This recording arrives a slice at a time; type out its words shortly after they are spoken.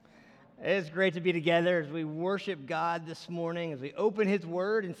It's great to be together as we worship God this morning, as we open His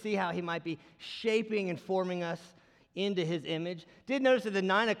Word and see how He might be shaping and forming us into His image. Did notice that the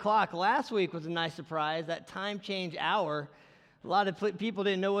 9 o'clock last week was a nice surprise, that time change hour. A lot of people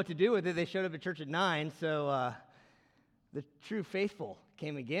didn't know what to do with it. They showed up at church at 9, so the true faithful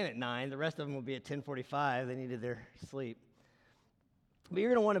came again at 9. The rest of them will be at 10:45. They needed their sleep. But you're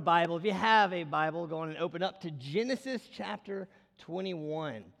going to want a Bible. If you have a Bible, go on and open up to Genesis chapter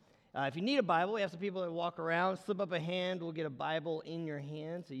 21. If you need a Bible, we have some people that walk around. Slip up a hand. We'll get a Bible in your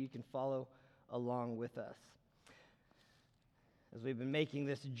hand so you can follow along with us. As we've been making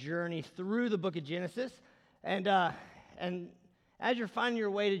this journey through the book of Genesis, and as you're finding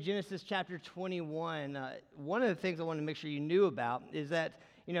your way to Genesis chapter 21, one of the things I want to make sure you knew about is that,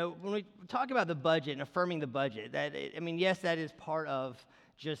 you know, when we talk about the budget and affirming the budget, yes, that is part of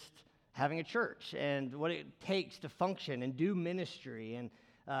just having a church and what it takes to function and do ministry and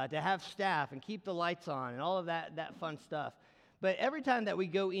to have staff and keep the lights on and all of that fun stuff. But every time that we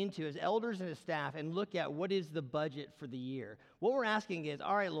go into as elders and as staff and look at what is the budget for the year, what we're asking is,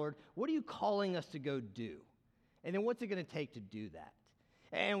 all right, Lord, what are you calling us to go do? And then what's it going to take to do that?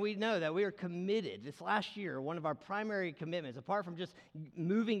 And we know that we are committed. This last year, one of our primary commitments, apart from just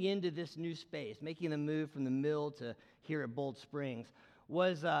moving into this new space, making the move from the mill to here at Bold Springs,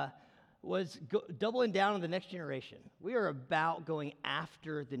 was doubling down on the next generation. We are about going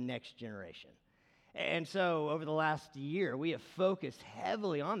after the next generation. And so over the last year, we have focused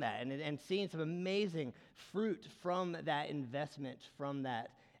heavily on that and seen some amazing fruit from that investment, from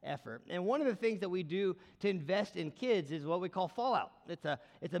that effort. And one of the things that we do to invest in kids is what we call Fallout. It's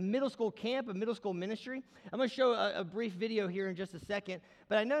a middle school camp, a middle school ministry. I'm going to show a brief video here in just a second,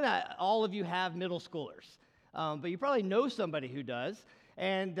 but I know that all of you have middle schoolers, but you probably know somebody who does.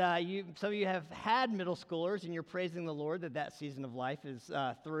 And some of you have had middle schoolers, and you're praising the Lord that season of life is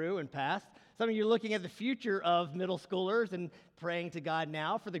through and past. Some of you are looking at the future of middle schoolers and praying to God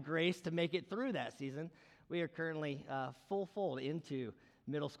now for the grace to make it through that season. We are currently full fold into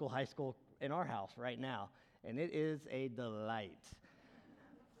middle school, high school in our house right now, and it is a delight.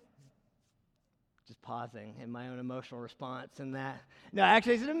 Just pausing in my own emotional response and that. No,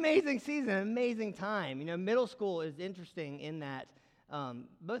 actually, it's an amazing season, an amazing time. You know, middle school is interesting in that.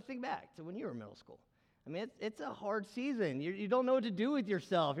 But think back to when you were in middle school. I mean, it's a hard season. You don't know what to do with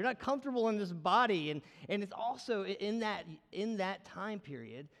yourself. You're not comfortable in this body. And it's also in that time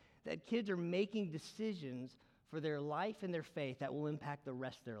period that kids are making decisions for their life and their faith that will impact the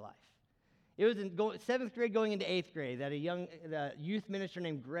rest of their life. It was in 7th grade going into 8th grade that a youth minister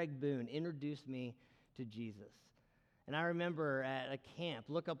named Greg Boone introduced me to Jesus. And I remember at a camp,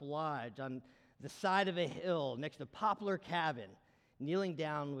 Look Up Lodge, on the side of a hill next to Poplar Cabin, kneeling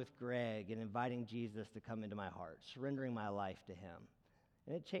down with Greg and inviting Jesus to come into my heart, surrendering my life to him.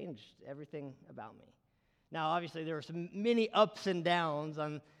 And it changed everything about me. Now, obviously, there were many ups and downs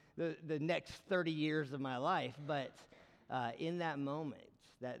on the next 30 years of my life, but in that moment,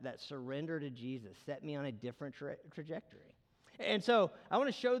 that surrender to Jesus set me on a different trajectory. And so I want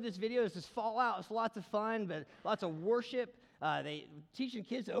to show this video. This is Fallout. It's lots of fun, but lots of worship. They teaching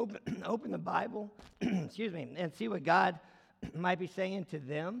kids to open the Bible, excuse me, and see what God might be saying to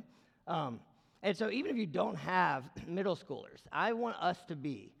them. And so even if you don't have middle schoolers, I want us to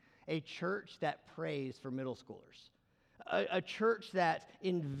be a church that prays for middle schoolers, a church that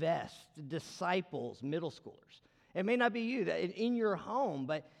invests, disciples middle schoolers. It may not be you that in your home,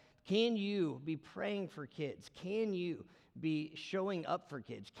 but can you be praying for kids? Can you be showing up for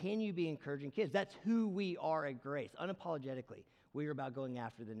kids? Can you be encouraging kids? That's who we are at Grace, unapologetically. We are about going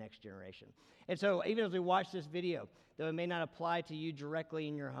after the next generation. And so even as we watch this video, though it may not apply to you directly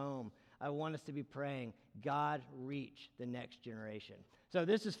in your home, I want us to be praying, God, reach the next generation. So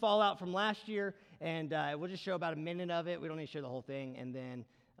this is Fallout from last year, and we'll just show about a minute of it. We don't need to show the whole thing, and then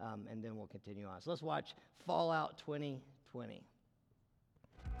we'll continue on. So let's watch Fallout 2020.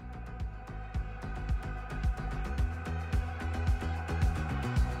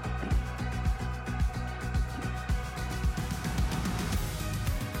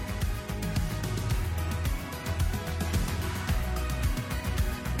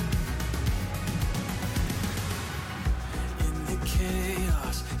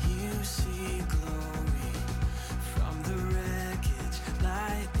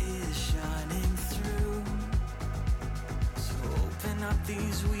 Light is shining through. So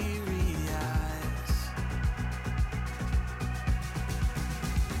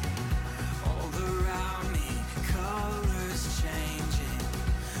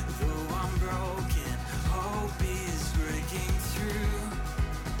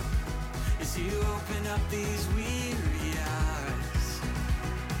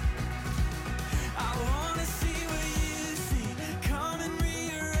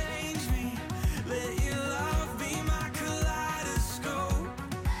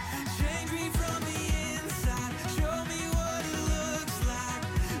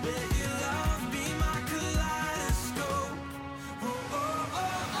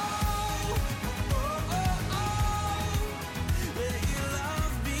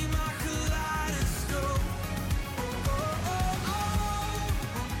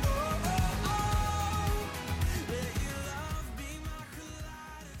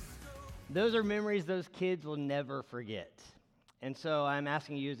Those are memories those kids will never forget. And so I'm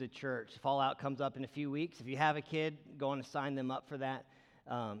asking you as a church, Fallout comes up in a few weeks. If you have a kid, go on and sign them up for that.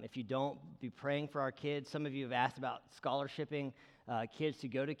 If you don't, be praying for our kids. Some of you have asked about scholarshiping kids to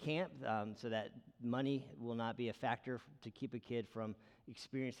go to camp so that money will not be a factor to keep a kid from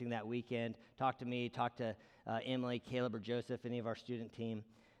experiencing that weekend. Talk to me, talk to Emily, Caleb, or Joseph, any of our student team.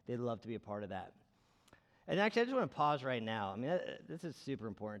 They'd love to be a part of that. And actually, I just want to pause right now. I mean, this is super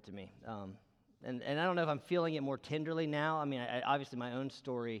important to me. And I don't know if I'm feeling it more tenderly now. I mean, obviously my own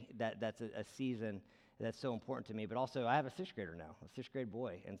story, that's a season that's so important to me. But also, I have a sixth grader now, a sixth grade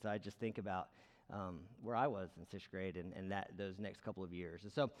boy. And so I just think about where I was in sixth grade and those next couple of years.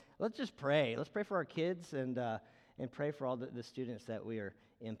 And so let's just pray. Let's pray for our kids and pray for all the students that we are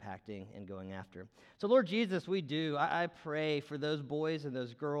impacting and going after. So Lord Jesus, I pray for those boys and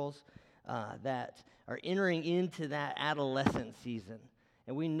those girls that are entering into that adolescent season.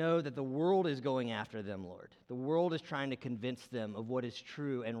 And we know that the world is going after them, Lord. The world is trying to convince them of what is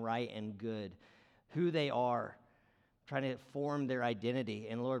true and right and good, who they are, trying to form their identity.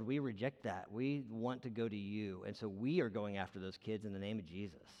 And Lord, we reject that. We want to go to you. And so we are going after those kids in the name of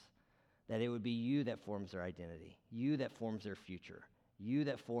Jesus, that it would be you that forms their identity, you that forms their future, you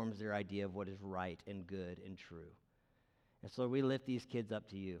that forms their idea of what is right and good and true. And so we lift these kids up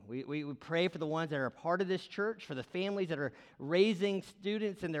to you. We pray for the ones that are a part of this church, for the families that are raising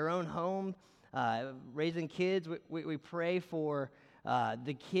students in their own home, raising kids. We pray for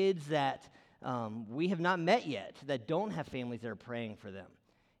the kids that we have not met yet, that don't have families that are praying for them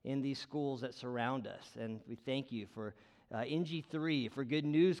in these schools that surround us. And we thank you for NG3, for Good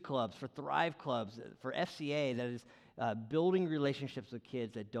News Clubs, for Thrive Clubs, for FCA that is building relationships with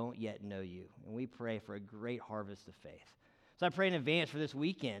kids that don't yet know you. And we pray for a great harvest of faith. So I pray in advance for this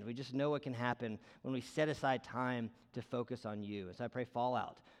weekend. We just know what can happen when we set aside time to focus on you. And so I pray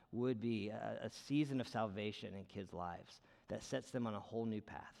Fallout would be a season of salvation in kids' lives that sets them on a whole new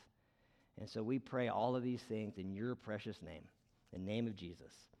path. And so we pray all of these things in your precious name, in the name of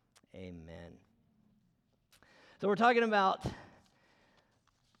Jesus. Amen. So we're talking about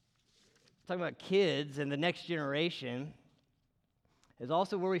kids, and the next generation is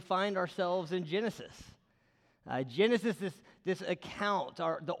also where we find ourselves in Genesis. Genesis is this account,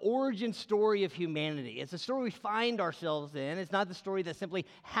 the origin story of humanity. It's a story we find ourselves in. It's not the story that simply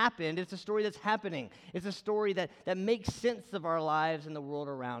happened. It's a story that's happening. It's a story that makes sense of our lives and the world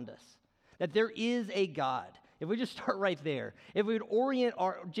around us. That there is a God. If we just start right there, if we would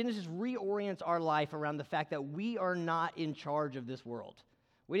Genesis reorients our life around the fact that we are not in charge of this world.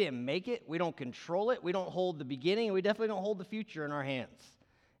 We didn't make it. We don't control it. We don't hold the beginning, and we definitely don't hold the future in our hands.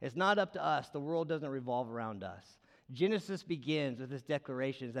 It's not up to us. The world doesn't revolve around us. Genesis begins with this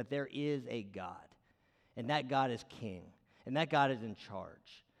declaration that there is a God, and that God is king, and that God is in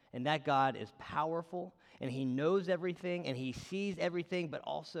charge, and that God is powerful, and he knows everything, and he sees everything, but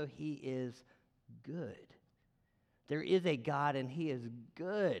also he is good. There is a God, and he is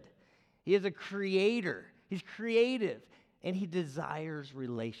good. He is a creator. He's creative, and he desires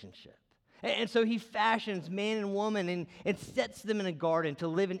relationship. And so he fashions man and woman and sets them in a garden to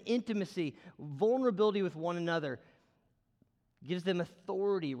live in intimacy, vulnerability with one another, gives them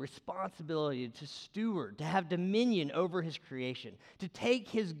authority, responsibility to steward, to have dominion over his creation, to take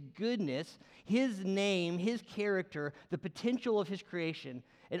his goodness, his name, his character, the potential of his creation,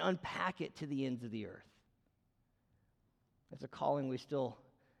 and unpack it to the ends of the earth. It's a calling we still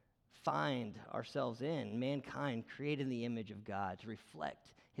find ourselves in, mankind created in the image of God to reflect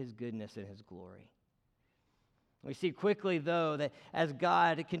his goodness and his glory. We see quickly, though, that as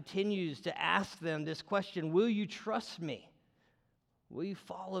God continues to ask them this question, will you trust me? Will you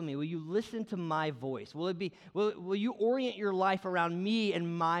follow me? Will you listen to my voice? Will you orient your life around me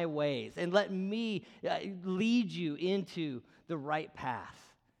and my ways and let me lead you into the right path?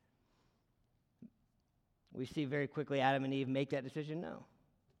 We see very quickly Adam and Eve make that decision. No.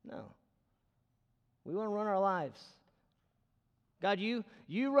 We want to run our lives. God, you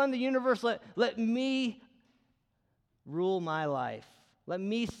run the universe. Let me rule my life. Let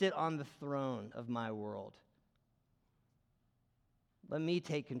me sit on the throne of my world. Let me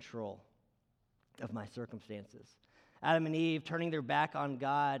take control of my circumstances. Adam and Eve turning their back on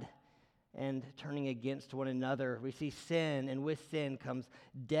God and turning against one another. We see sin, and with sin comes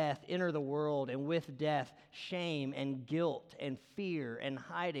death enter the world, and with death, shame and guilt and fear and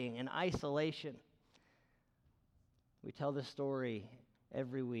hiding and isolation. We tell this story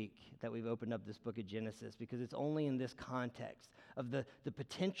every week that we've opened up this book of Genesis because it's only in this context of the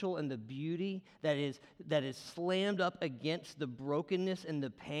potential and the beauty that is slammed up against the brokenness and the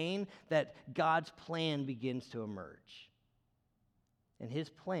pain that God's plan begins to emerge. And his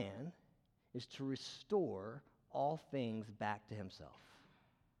plan is to restore all things back to himself,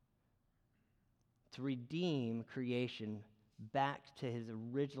 to redeem creation back to his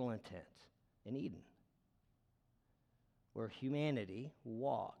original intent in Eden, where humanity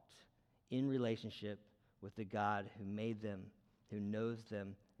walked in relationship with the God who made them, who knows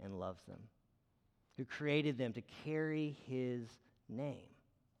them and loves them, who created them to carry his name,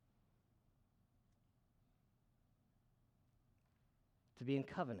 to be in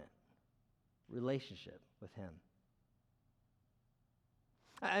covenant relationship with him.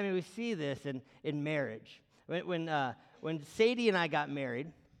 I mean, we see this in marriage. When Sadie and I got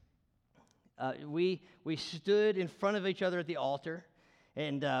married, we stood in front of each other at the altar,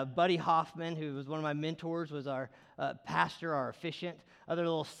 and Buddy Hoffman, who was one of my mentors, was our pastor, our officiant. Other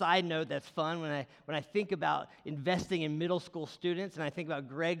little side note that's fun, when I think about investing in middle school students, and I think about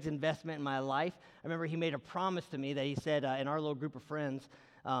Greg's investment in my life, I remember he made a promise to me that he said in our little group of friends,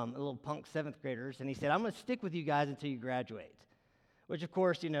 a little punk seventh graders, and he said, I'm going to stick with you guys until you graduate. Which, of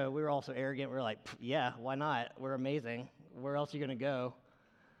course, we were all so arrogant. We were like, yeah, why not? We're amazing. Where else are you going to go?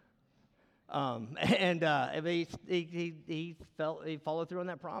 He followed through on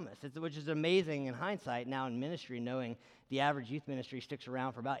that promise, which is amazing in hindsight now in ministry, knowing the average youth ministry sticks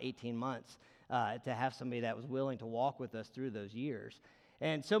around for about 18 months to have somebody that was willing to walk with us through those years.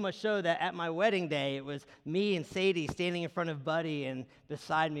 And so much so that at my wedding day, it was me and Sadie standing in front of Buddy, and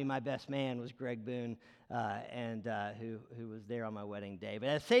beside me, my best man was Greg Boone, who was there on my wedding day. But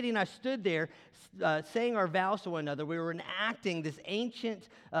as Sadie and I stood there saying our vows to one another, we were enacting this ancient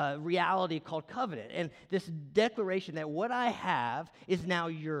reality called covenant, and this declaration that what I have is now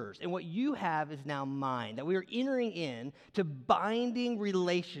yours, and what you have is now mine, that we are entering in to binding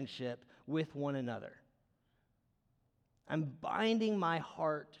relationship with one another. I'm binding my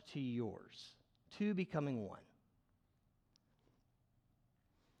heart to yours, to becoming one.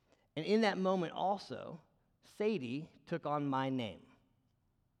 And in that moment also, Sadie took on my name.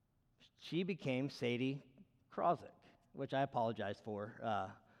 She became Sadie Krozik, which I apologize for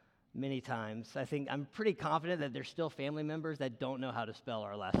many times. I'm pretty confident that there's still family members that don't know how to spell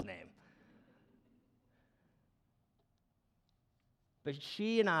our last name. But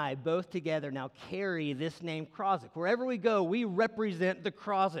she and I, both together, now carry this name Krozik. Wherever we go, we represent the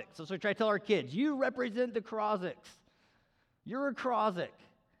Kroziks. So we try to tell our kids, you represent the Kroziks. You're a Krozik.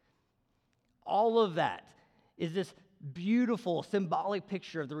 All of that is this beautiful, symbolic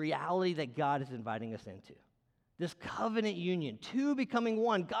picture of the reality that God is inviting us into. This covenant union, two becoming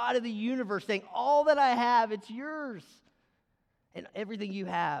one, God of the universe saying, all that I have, it's yours. And everything you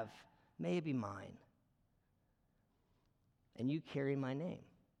have may be mine. And you carry my name.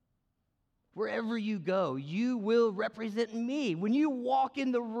 Wherever you go, you will represent me. When you walk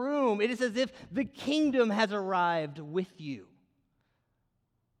in the room, it is as if the kingdom has arrived with you.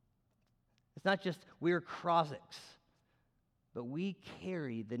 It's not just we're Kroziks, but we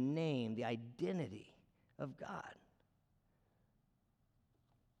carry the name, the identity of God.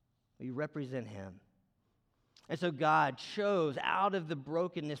 We represent him. And so God chose out of the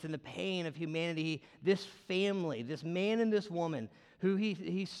brokenness and the pain of humanity this family, this man and this woman, who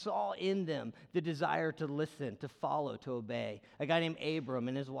he saw in them the desire to listen, to follow, to obey. A guy named Abram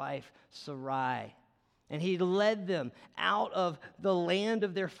and his wife Sarai. And he led them out of the land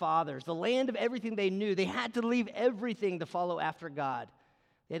of their fathers, the land of everything they knew. They had to leave everything to follow after God.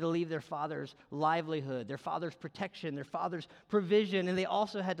 They had to leave their father's livelihood, their father's protection, their father's provision, and they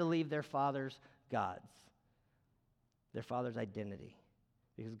also had to leave their father's gods, their father's identity.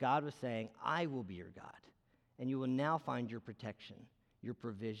 Because God was saying, I will be your God, and you will now find your protection, your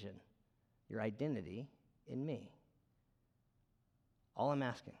provision, your identity in me. All I'm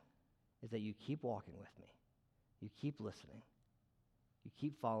asking is that you keep walking with me, you keep listening, you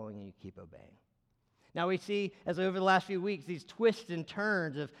keep following, and you keep obeying. Now we see, as over the last few weeks, these twists and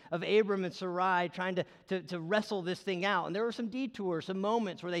turns of Abram and Sarai trying to wrestle this thing out. And there were some detours, some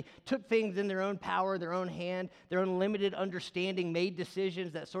moments where they took things in their own power, their own hand, their own limited understanding, made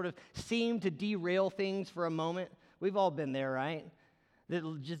decisions that sort of seemed to derail things for a moment. We've all been there, right?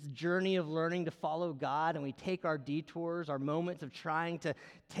 The just journey of learning to follow God, and we take our detours, our moments of trying to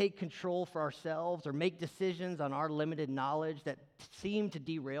take control for ourselves or make decisions on our limited knowledge that seem to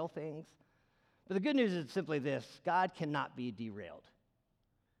derail things. But the good news is simply this: God cannot be derailed.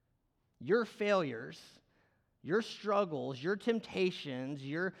 Your failures, your struggles, your temptations,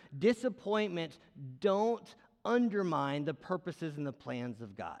 your disappointments don't undermine the purposes and the plans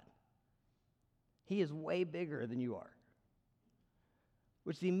of God. He is way bigger than you are.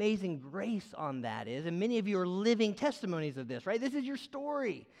 which the amazing grace on that is, and many of you are living testimonies of this, right? This is your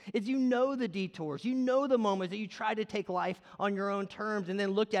story. It's you know the detours. You know the moments that you tried to take life on your own terms and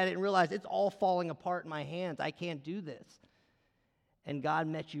then looked at it and realized it's all falling apart in my hands. I can't do this. And God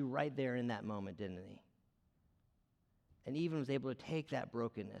met you right there in that moment, didn't he? And even was able to take that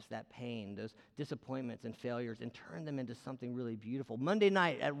brokenness, that pain, those disappointments and failures and turn them into something really beautiful. Monday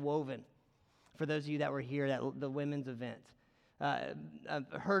night at Woven, for those of you that were here at the women's event, I've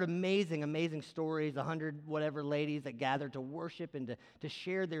heard amazing stories, 100 whatever ladies that gathered to worship and to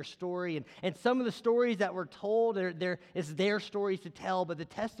share their story. And some of the stories that were told, it's their stories to tell, but the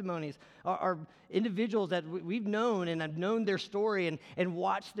testimonies are individuals that we've known, and I've known their story and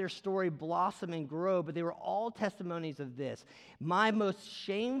watched their story blossom and grow, but they were all testimonies of this. My most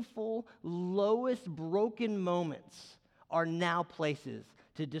shameful, lowest, broken moments are now places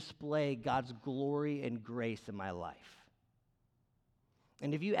to display God's glory and grace in my life.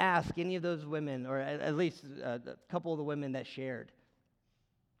 And if you ask any of those women, or at least a couple of the women that shared,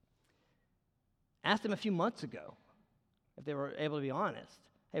 ask them a few months ago, if they were able to be honest.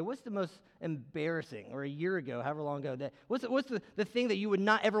 Hey, what's the most embarrassing, or a year ago, however long ago, what's the thing that you would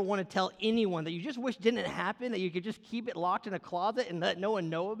not ever want to tell anyone, that you just wish didn't happen, that you could just keep it locked in a closet and let no one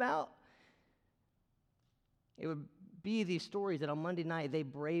know about? It would be these stories that on Monday night they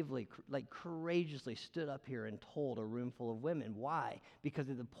bravely, courageously stood up here and told a room full of women. Why? Because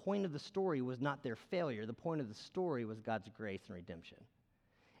the point of the story was not their failure. The point of the story was God's grace and redemption.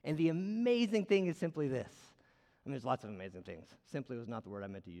 And the amazing thing is simply this. I mean, there's lots of amazing things. Simply was not the word I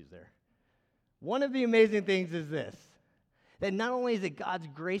meant to use there. One of the amazing things is this, that not only is it God's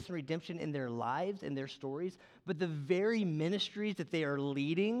grace and redemption in their lives and their stories, but the very ministries that they are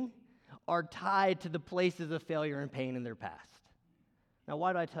leading are tied to the places of failure and pain in their past. Now,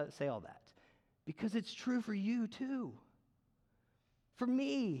 why do I say all that? Because it's true for you too. For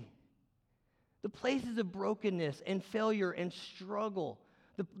me, the places of brokenness and failure and struggle,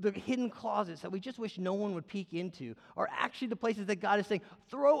 the hidden closets that we just wish no one would peek into, are actually the places that God is saying,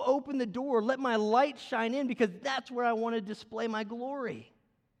 throw open the door, let my light shine in, because that's where I want to display my glory.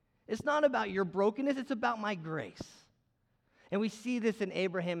 It's not about your brokenness, it's about my grace. And we see this in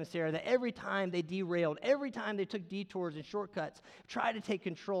Abraham and Sarah, that every time they derailed, every time they took detours and shortcuts, tried to take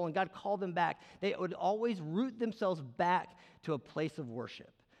control, and God called them back, they would always root themselves back to a place of worship.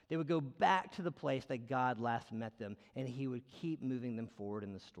 They would go back to the place that God last met them, and he would keep moving them forward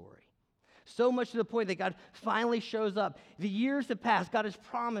in the story. So much to the point that God finally shows up. The years have passed. God has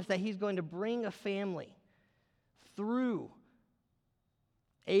promised that he's going to bring a family through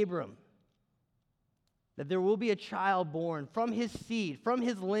Abram, that there will be a child born from his seed, from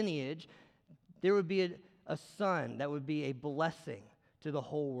his lineage. There would be a son that would be a blessing to the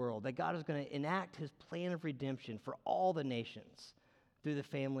whole world, that God is going to enact his plan of redemption for all the nations through the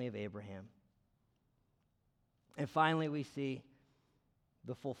family of Abraham. And finally, we see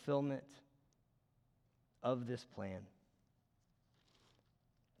the fulfillment of this plan.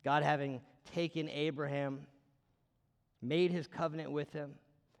 God, having taken Abraham, made his covenant with him,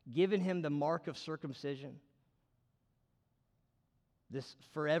 given him the mark of circumcision, this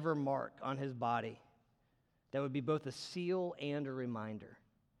forever mark on his body that would be both a seal and a reminder.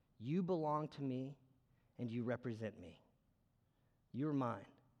 You belong to me, and you represent me. You're mine,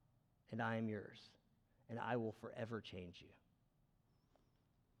 and I am yours, and I will forever change you.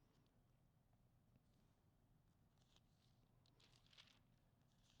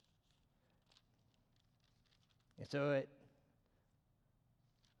 And so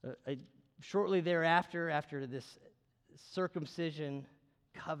shortly thereafter, after this circumcision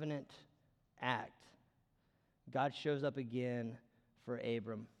covenant act, God shows up again for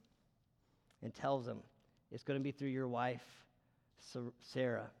Abram and tells him, it's going to be through your wife,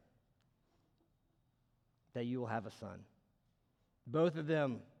 Sarah, that you will have a son. Both of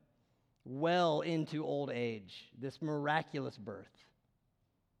them well into old age, this miraculous birth.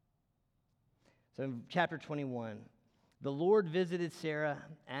 So in chapter 21, the Lord visited Sarah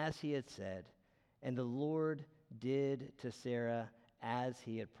as he had said, and the Lord did to Sarah as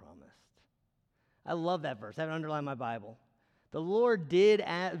he had promised. I love that verse. I have it underlined in my Bible. The Lord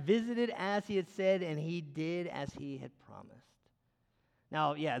visited as he had said, and he did as he had promised.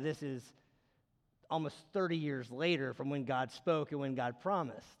 Now, yeah, this is almost 30 years later from when God spoke and when God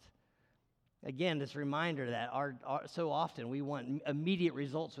promised. Again, this reminder that so often we want immediate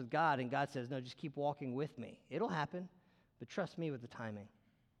results with God, and God says, no, just keep walking with me. It'll happen, but trust me with the timing.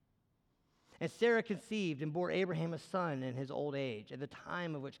 And Sarah conceived and bore Abraham a son in his old age, at the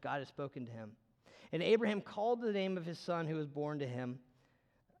time of which God had spoken to him. And Abraham called the name of his son who was born to him,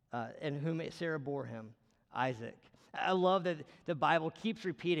 and whom Sarah bore him, Isaac. I love that the Bible keeps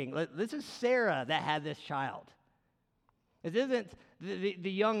repeating, this is Sarah that had this child. This isn't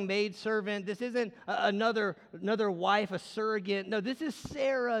the young maidservant. This isn't another wife, a surrogate. No, this is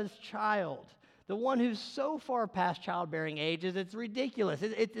Sarah's child. The one who's so far past childbearing age is it's ridiculous.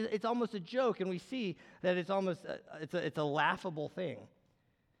 It's almost a joke, and we see that it's almost it's a laughable thing.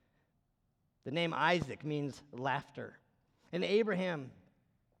 The name Isaac means laughter. And Abraham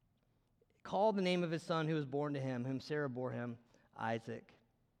called the name of his son who was born to him, whom Sarah bore him, Isaac.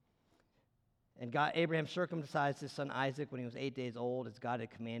 And Abraham circumcised his son Isaac when he was 8 days old, as God had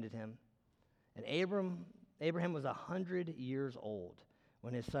commanded him. And Abraham was 100 years old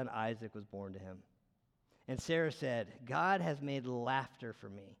when his son Isaac was born to him. And Sarah said, God has made laughter for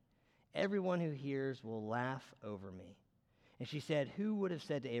me. Everyone who hears will laugh over me. And she said, who would have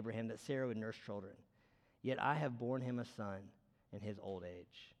said to Abraham that Sarah would nurse children? Yet I have borne him a son in his old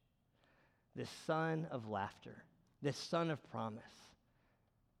age. This son of laughter, this son of promise,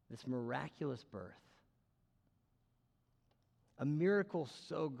 this miraculous birth. A miracle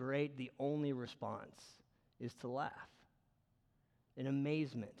so great, the only response is to laugh in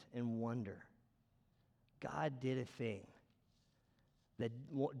amazement and wonder. God did a thing that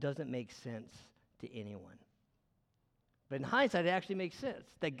doesn't make sense to anyone. But in hindsight, it actually makes sense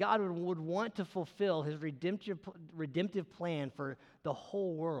that God would want to fulfill his redemptive plan for the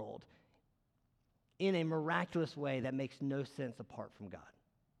whole world in a miraculous way that makes no sense apart from God.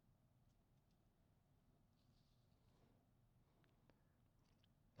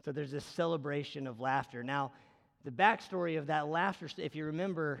 So there's this celebration of laughter. Now, the backstory of that laughter, if you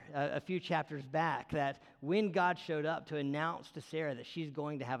remember a few chapters back, that when God showed up to announce to Sarah that she's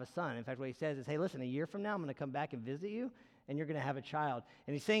going to have a son, in fact, what he says is, hey, listen, a year from now, I'm going to come back and visit you, and you're going to have a child.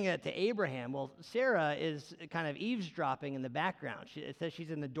 And he's saying that to Abraham. Well, Sarah is kind of eavesdropping in the background. It says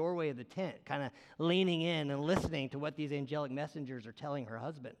she's in the doorway of the tent, kind of leaning in and listening to what these angelic messengers are telling her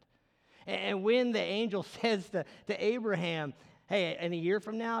husband. And when the angel says to Abraham, hey, in a year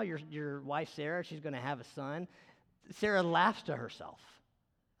from now, your wife Sarah, she's going to have a son, Sarah laughs to herself.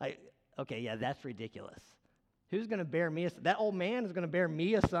 Like, okay, yeah, that's ridiculous. Who's going to bear me a son? That old man is going to bear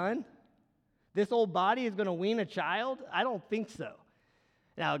me a son? This old body is going to wean a child? I don't think so.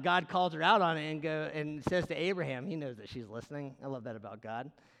 Now, God calls her out on it and says to Abraham, he knows that she's listening. I love that about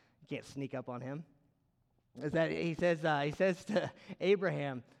God. You can't sneak up on him. Is that he says to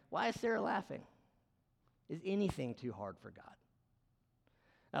Abraham, why is Sarah laughing? Is anything too hard for God?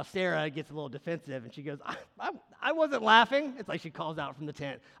 Now, Sarah gets a little defensive, and she goes, I wasn't laughing. It's like she calls out from the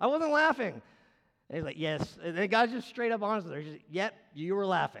tent. I wasn't laughing. And he's like, yes. And then God's just straight up honest with her. She's like, yep, you were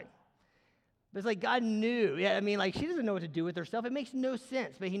laughing. But it's like God knew. Yeah, I mean, like she doesn't know what to do with herself. It makes no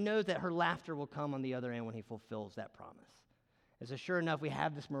sense, but he knows that her laughter will come on the other end when he fulfills that promise. And so sure enough, we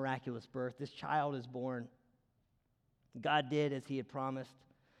have this miraculous birth. This child is born. God did as he had promised.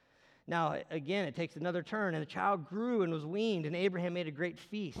 Now, again, it takes another turn, and the child grew and was weaned, and Abraham made a great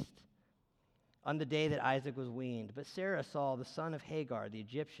feast on the day that Isaac was weaned. But Sarah saw the son of Hagar, the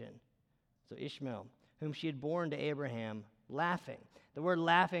Egyptian, so Ishmael, whom she had borne to Abraham, laughing. The word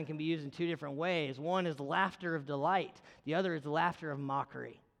laughing can be used in two different ways. One is laughter of delight. The other is laughter of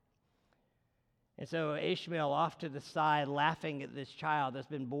mockery. And so Ishmael off to the side laughing at this child that's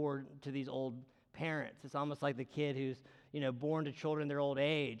been born to these old parents. It's almost like the kid who's born to children in their old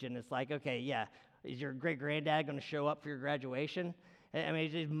age, and it's like, okay, yeah, is your great-granddad going to show up for your graduation? I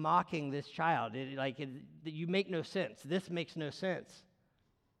mean, he's mocking this child. You make no sense. This makes no sense.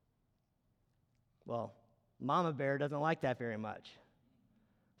 Well, Mama Bear doesn't like that very much.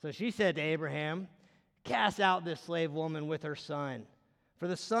 So she said to Abraham, cast out this slave woman with her son, for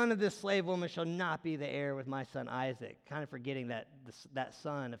the son of this slave woman shall not be the heir with my son Isaac, kind of forgetting that that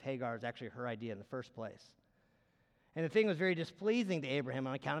son of Hagar is actually her idea in the first place. And the thing was very displeasing to Abraham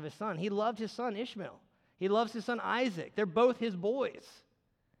on account of his son. He loved his son Ishmael. He loves his son Isaac. They're both his boys.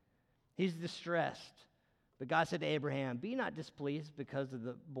 He's distressed. But God said to Abraham, be not displeased because of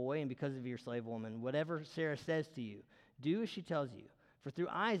the boy and because of your slave woman. Whatever Sarah says to you, do as she tells you. For through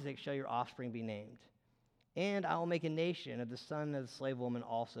Isaac shall your offspring be named. And I will make a nation of the son of the slave woman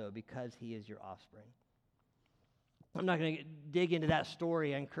also, because he is your offspring. I'm not going to dig into that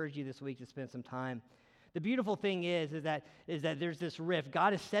story. I encourage you this week to spend some time. The beautiful thing is that there's this rift.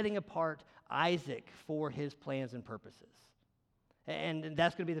 God is setting apart Isaac for his plans and purposes. And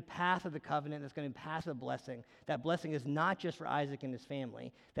that's going to be the path of the covenant. That's going to be the path of blessing. That blessing is not just for Isaac and his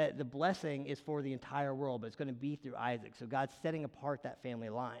family. That the blessing is for the entire world, but it's going to be through Isaac. So God's setting apart that family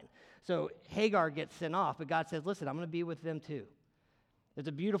line. So Hagar gets sent off, but God says, listen, I'm going to be with them too. There's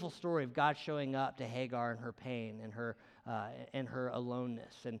a beautiful story of God showing up to Hagar and her pain and her and her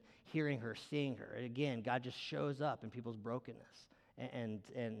aloneness and hearing her, seeing her. And again, God just shows up in people's brokenness and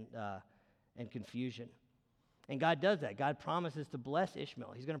confusion. And God does that. God promises to bless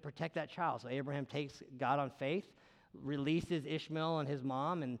Ishmael. He's going to protect that child. So Abraham takes God on faith, releases Ishmael and his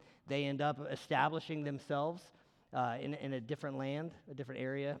mom, and they end up establishing themselves in a different land, a different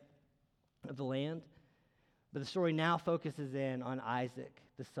area of the land. But the story now focuses in on Isaac,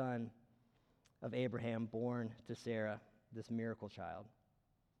 the son of Abraham, born to Sarah, this miracle child.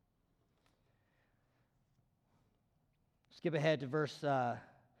 Skip ahead to verse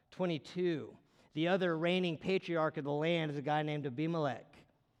 22. The other reigning patriarch of the land is a guy named Abimelech.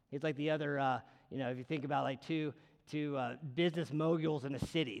 He's like the other, if you think about like two business moguls in a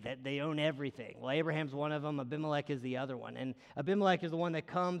city, that they own everything. Well, Abraham's one of them. Abimelech is the other one. And Abimelech is the one that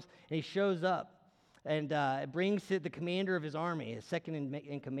comes and he shows up and brings the commander of his army, his second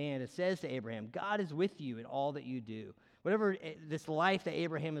in command. It says to Abraham, God is with you in all that you do. Whatever this life that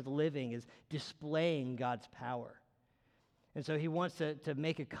Abraham is living is displaying God's power. And so he wants to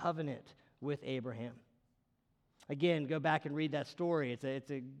make a covenant with Abraham. Again, go back and read that story.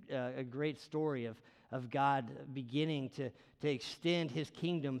 It's a great story of God beginning to extend his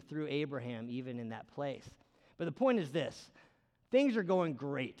kingdom through Abraham, even in that place. But the point is this: things are going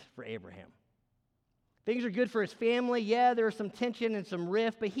great for Abraham. Things are good for his family. Yeah, there's some tension and some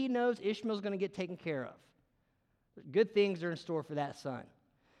rift, but he knows Ishmael's going to get taken care of. Good things are in store for that son.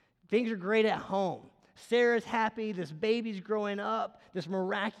 Things are great at home. Sarah's happy. This baby's growing up. This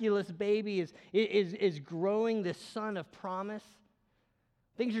miraculous baby is growing, this son of promise.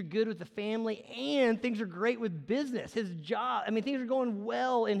 Things are good with the family, and things are great with business, his job. Things are going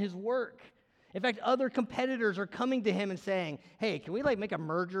well in his work. In fact, other competitors are coming to him and saying, hey, can we make a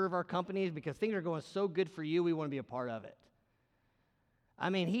merger of our companies because things are going so good for you, we want to be a part of it.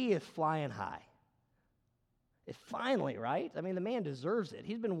 He is flying high. It's finally, right? The man deserves it.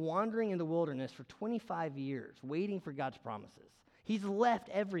 He's been wandering in the wilderness for 25 years, waiting for God's promises. He's left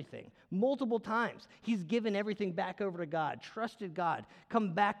everything multiple times. He's given everything back over to God, trusted God,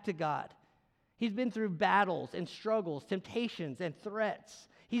 come back to God. He's been through battles and struggles, temptations and threats.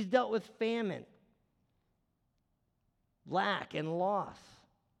 He's dealt with famine, lack, and loss.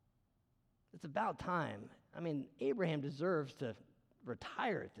 It's about time. Abraham deserves to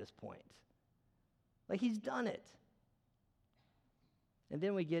retire at this point. He's done it. And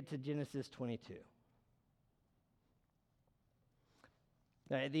then we get to Genesis 22.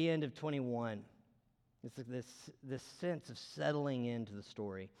 At the end of 21, it's like this sense of settling into the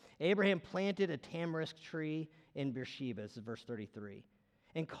story. Abraham planted a tamarisk tree in Beersheba, this is verse 33,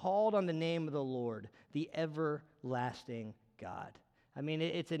 and called on the name of the Lord, the everlasting God.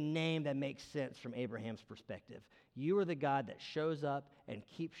 It's a name that makes sense from Abraham's perspective. You are the God that shows up and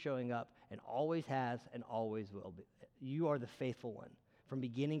keeps showing up and always has and always will be. You are the faithful one from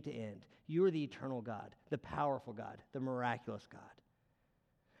beginning to end. You are the eternal God, the powerful God, the miraculous God.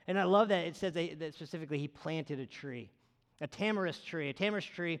 And I love that it says that specifically he planted a tree, a tamarisk tree. A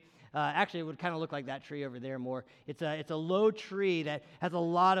tamarisk tree actually it would kind of look like that tree over there more. It's a low tree that has a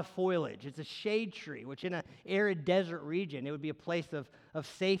lot of foliage. It's a shade tree, which in an arid desert region, it would be a place of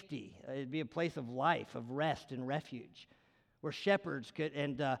safety. It'd be a place of life, of rest and refuge, where shepherds could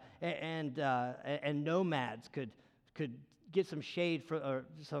and nomads could get some shade or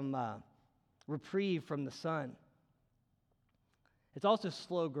some reprieve from the sun. It's also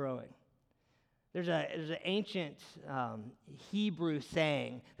slow growing. There's an ancient Hebrew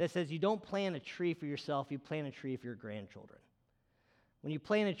saying that says you don't plant a tree for yourself, you plant a tree for your grandchildren. When you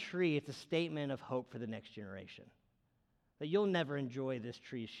plant a tree, it's a statement of hope for the next generation. That you'll never enjoy this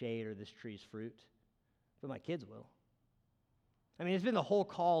tree's shade or this tree's fruit, but my kids will. It's been the whole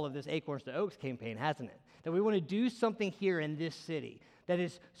call of this Acorns to Oaks campaign, hasn't it? That we want to do something here in this city that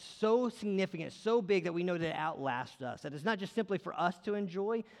is so significant, so big that we know that it outlasts us. That it's not just simply for us to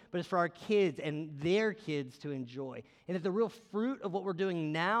enjoy, but it's for our kids and their kids to enjoy. And that the real fruit of what we're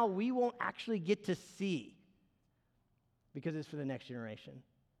doing now, we won't actually get to see because it's for the next generation.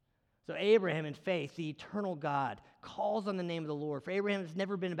 So Abraham, in faith, the eternal God, calls on the name of the Lord. For Abraham, it's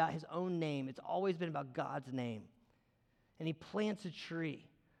never been about his own name. It's always been about God's name. And he plants a tree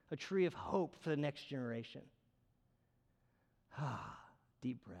of hope for the next generation.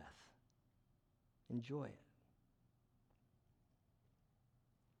 Deep breath. Enjoy it.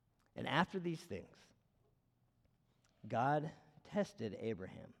 And after these things, God tested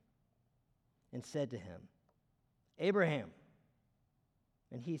Abraham and said to him, Abraham.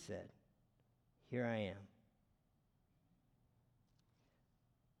 And he said, here I am.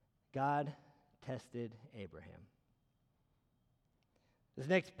 God tested Abraham. This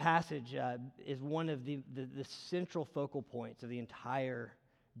next passage is one of the central focal points of the entire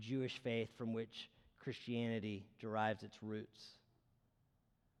Jewish faith from which Christianity derives its roots.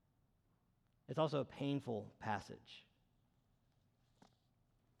 It's also a painful passage.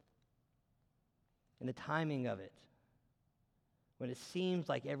 And the timing of it, when it seems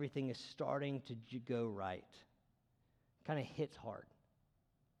like everything is starting to go right, kind of hits hard.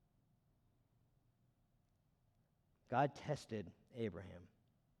 God tested Abraham.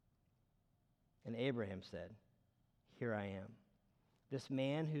 And Abraham said, "Here I am." This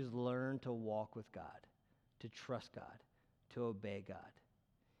man who's learned to walk with God, to trust God, to obey God.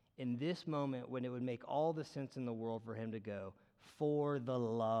 In this moment when it would make all the sense in the world for him to go, for the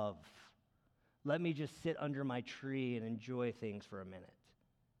love. Let me just sit under my tree and enjoy things for a minute.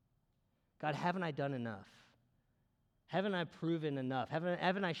 God, haven't I done enough? Haven't I proven enough?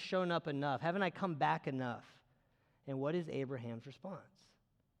 Haven't I shown up enough? Haven't I come back enough? And what is Abraham's response?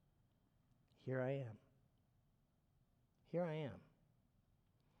 Here I am. Here I am.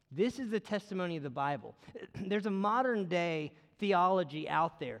 This is the testimony of the Bible. There's a modern day theology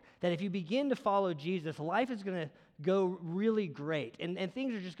out there that if you begin to follow Jesus, life is going to go really great. And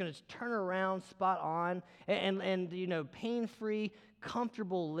things are just going to turn around spot on and pain-free,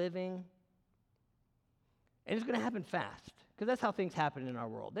 comfortable living. And it's going to happen fast because that's how things happen in our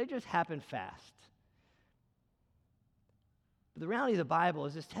world. They just happen fast. But the reality of the Bible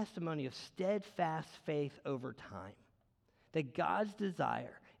is this testimony of steadfast faith over time. That God's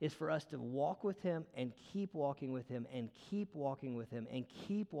desire is for us to walk with him and keep walking with him and keep walking with him and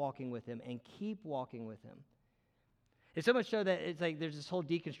keep walking with him and keep walking with him. It's so much so that it's like there's this whole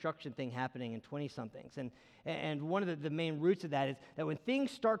deconstruction thing happening in 20-somethings. And one of the main roots of that is that when things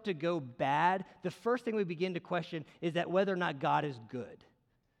start to go bad, the first thing we begin to question is that whether or not God is good.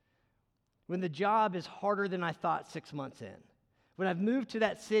 When the job is harder than I thought 6 months in. When I've moved to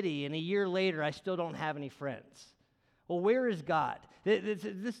that city and a year later I still don't have any friends. Well, where is God?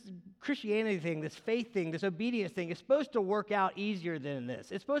 This Christianity thing, this faith thing, this obedience thing is supposed to work out easier than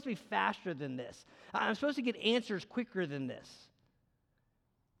this. It's supposed to be faster than this. I'm supposed to get answers quicker than this.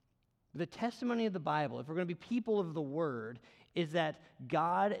 The testimony of the Bible, if we're going to be people of the Word, is that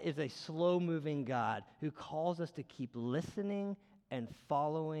God is a slow-moving God who calls us to keep listening and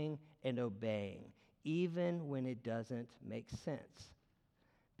following and obeying, even when it doesn't make sense.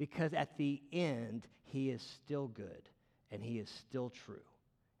 Because at the end, he is still good, and he is still true,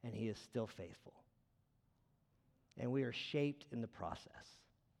 and he is still faithful. And we are shaped in the process.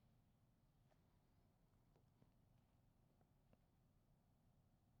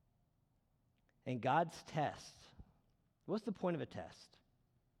 And God's test, what's the point of a test?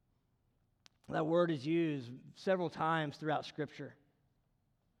 That word is used several times throughout Scripture.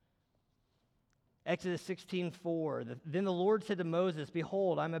 Exodus 16:4, then the Lord said to Moses,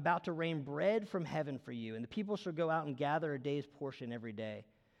 "Behold, I'm about to rain bread from heaven for you, and the people shall go out and gather a day's portion every day,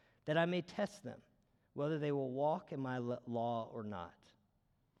 that I may test them, whether they will walk in my law or not."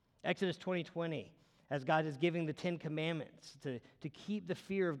 Exodus 20:20, as God is giving the 10 Commandments to keep the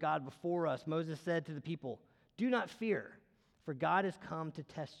fear of God before us, Moses said to the people, "Do not fear, for God has come to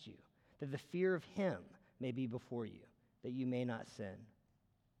test you, that the fear of him may be before you, that you may not sin."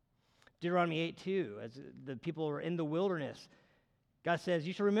 Deuteronomy 8:2, as the people are in the wilderness, God says,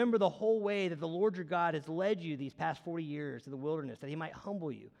 "You shall remember the whole way that the Lord your God has led you these past 40 years to the wilderness, that he might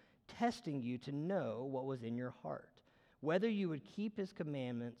humble you, testing you to know what was in your heart, whether you would keep his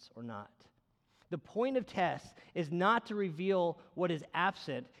commandments or not." The point of tests is not to reveal what is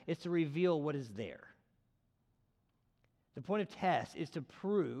absent, it's to reveal what is there. The point of tests is to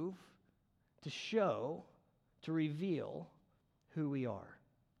prove, to show, to reveal who we are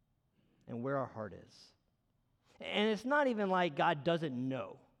and where our heart is. And it's not even like God doesn't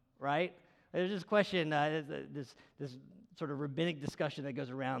know, right? There's this question, this sort of rabbinic discussion that goes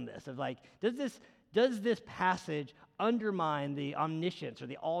around this, of like, does this passage undermine the omniscience or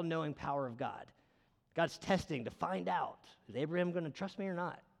the all-knowing power of God? God's testing to find out, is Abraham going to trust me or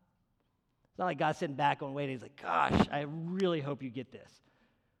not? It's not like God's sitting back and waiting. He's like, gosh, I really hope you get this.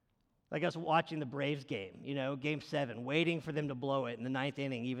 Like us watching the Braves game, Game 7, waiting for them to blow it in the 9th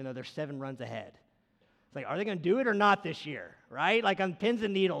inning, even though they're 7 runs ahead. It's like, are they going to do it or not this year, right? Like on pins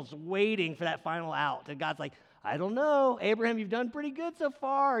and needles, waiting for that final out. And God's like, I don't know. Abraham, you've done pretty good so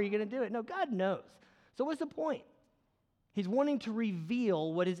far. Are you going to do it? No, God knows. So what's the point? He's wanting to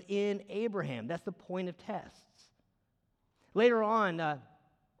reveal what is in Abraham. That's the point of tests. Later on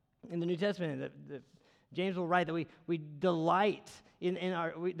in the New Testament, James will write that we delight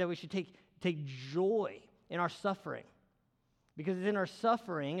that we should take joy in our suffering. Because it's in our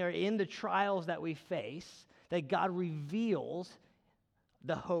suffering or in the trials that we face that God reveals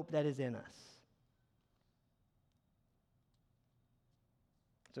the hope that is in us.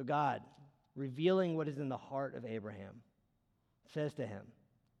 So God, revealing what is in the heart of Abraham, says to him,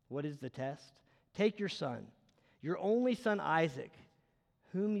 what is the test? Take your son, your only son Isaac,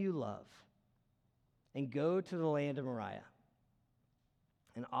 whom you love, and go to the land of Moriah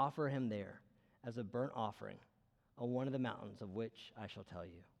and offer him there as a burnt offering on one of the mountains of which I shall tell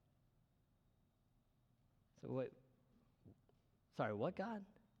you. So what, God?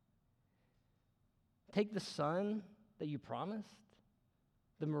 Take the son that you promised?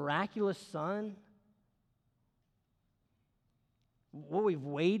 The miraculous son? What we've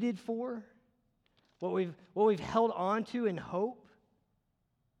waited for? What we've held on to in hope?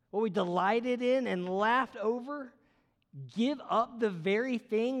 What we delighted in and laughed over? Give up the very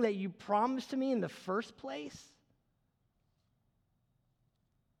thing that you promised to me in the first place?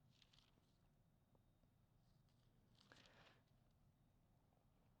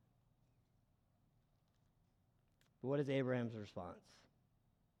 But what is Abraham's response?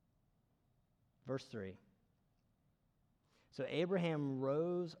 Verse 3. So Abraham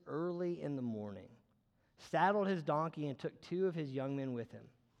rose early in the morning, saddled his donkey, and took 2 of his young men with him,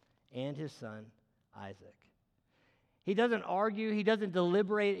 and his son Isaac. He doesn't argue. He doesn't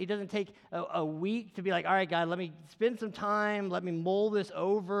deliberate. He doesn't take a week to be like, all right, God, let me spend some time. Let me mull this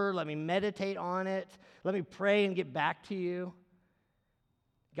over. Let me meditate on it. Let me pray and get back to you.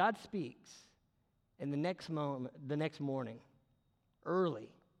 God speaks. And the next morning, early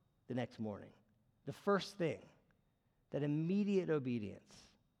the next morning, the first thing, that immediate obedience,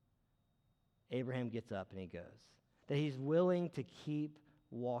 Abraham gets up and he goes. That he's willing to keep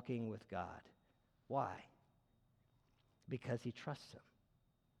walking with God. Why? Because he trusts him.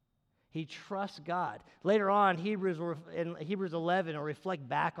 He trusts God. Later on, in Hebrews 11 will reflect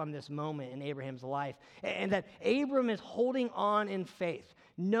back on this moment in Abraham's life, and that Abram is holding on in faith,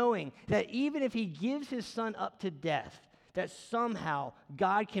 knowing that even if he gives his son up to death, that somehow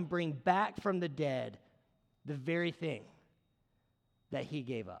God can bring back from the dead the very thing that he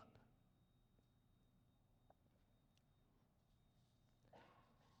gave up.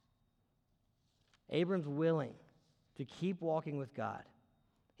 Abram's willing to keep walking with God.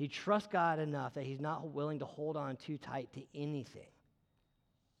 He trusts God enough that he's not willing to hold on too tight to anything.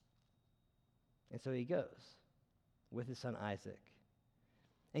 And so he goes with his son Isaac.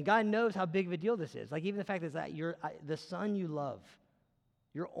 And God knows how big of a deal this is. Like even the fact that you're the son you love,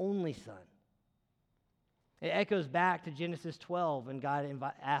 your only son. It echoes back to Genesis 12 when God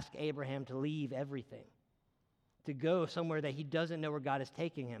asked Abraham to leave everything, to go somewhere that he doesn't know where God is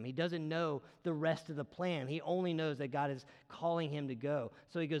taking him. He doesn't know the rest of the plan. He only knows that God is calling him to go.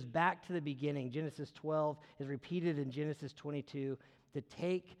 So he goes back to the beginning. Genesis 12 is repeated in Genesis 22 to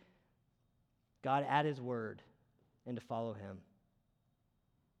take God at his word and to follow him.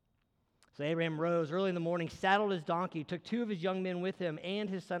 So Abraham rose early in the morning, saddled his donkey, took 2 of his young men with him and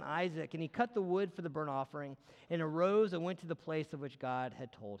his son Isaac, and he cut the wood for the burnt offering and arose and went to the place of which God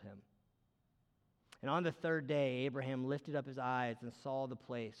had told him. And on the 3rd day, Abraham lifted up his eyes and saw the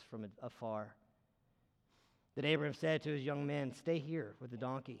place from afar. Then Abraham said to his young men, "Stay here with the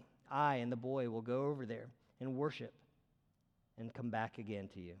donkey. I and the boy will go over there and worship and come back again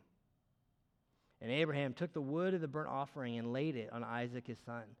to you." And Abraham took the wood of the burnt offering and laid it on Isaac his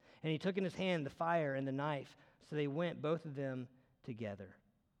son. And he took in his hand the fire and the knife. So they went, both of them, together.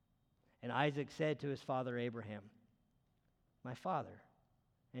 And Isaac said to his father Abraham, "My father."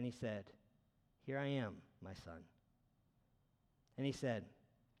 And he said, "Here I am, my son." And he said,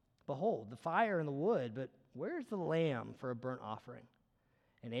 "Behold, the fire and the wood, but where is the lamb for a burnt offering?"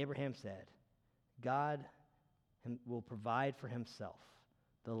 And Abraham said, "God will provide for himself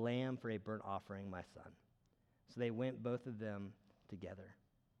the lamb for a burnt offering, my son." So they went, both of them, together.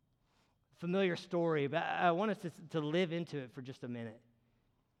 Familiar story, but I want us to live into it for just a minute.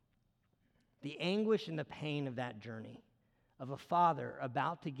 The anguish and the pain of that journey, of a father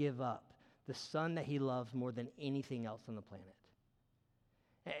about to give up the son that he loves more than anything else on the planet.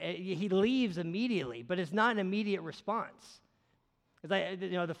 He leaves immediately, but it's not an immediate response. It's like,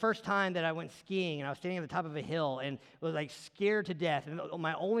 the first time that I went skiing and I was standing at the top of a hill and was like scared to death. And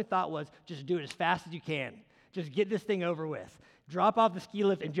my only thought was, just do it as fast as you can. Just get this thing over with. Drop off the ski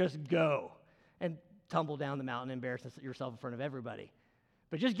lift and just go. And tumble down the mountain and embarrass yourself in front of everybody.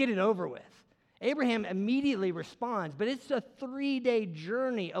 But just get it over with. Abraham immediately responds, but it's a 3-day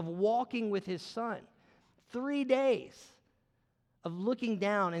journey of walking with his son. 3 days of looking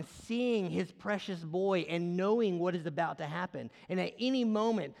down and seeing his precious boy and knowing what is about to happen. And at any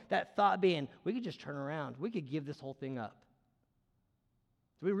moment, that thought being, we could just turn around. We could give this whole thing up.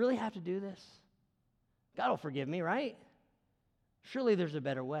 Do we really have to do this? God will forgive me, right? Surely there's a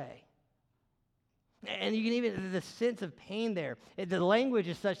better way. And you can even, the sense of pain there, the language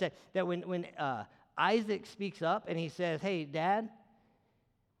is such that when Isaac speaks up and he says, hey, Dad,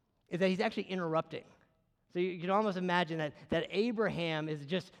 is that he's actually interrupting. So you can almost imagine that Abraham is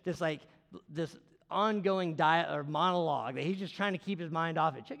just this ongoing monologue that he's just trying to keep his mind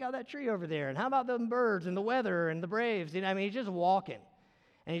off it. Check out that tree over there, and how about the birds and the weather and the Braves? He's just walking,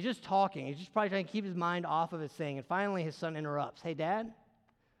 and he's just talking. He's just probably trying to keep his mind off of his thing. And finally, his son interrupts. Hey, Dad,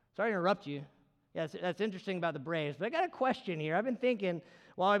 sorry to interrupt you. Yeah, that's interesting about the Braves, but I got a question here. I've been thinking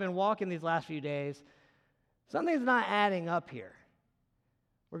while I've been walking these last few days, something's not adding up here.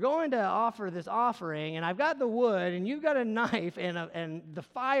 We're going to offer this offering, and I've got the wood, and you've got a knife and the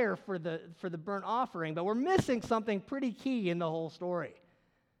fire for the burnt offering, but we're missing something pretty key in the whole story.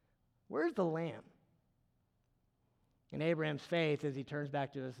 Where's the lamb? And Abraham's faith, as he turns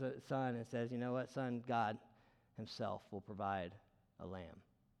back to his son and says, you know what, son, God himself will provide a lamb.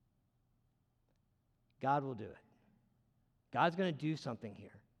 God will do it. God's going to do something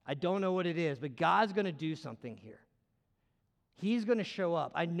here. I don't know what it is, but God's going to do something here. He's going to show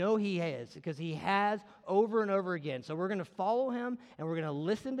up. I know he is, because he has over and over again. So we're going to follow him, and we're going to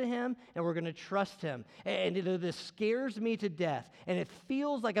listen to him, and we're going to trust him. And this scares me to death, and it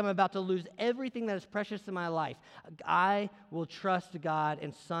feels like I'm about to lose everything that is precious in my life. I will trust God,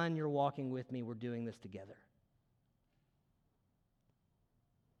 and son, you're walking with me. We're doing this together.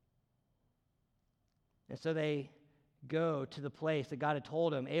 And so they go to the place that God had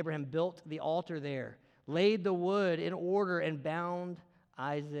told him. Abraham built the altar there, laid the wood in order, and bound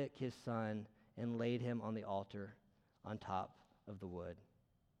Isaac, his son, and laid him on the altar on top of the wood.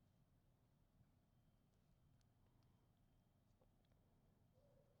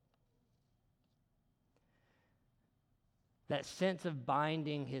 That sense of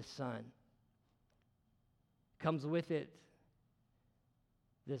binding his son comes with it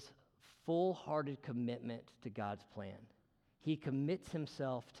this full-hearted commitment to God's plan. He commits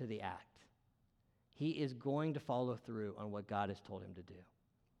himself to the act. He is going to follow through on what God has told him to do.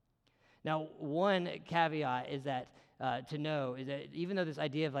 Now, one caveat is that even though this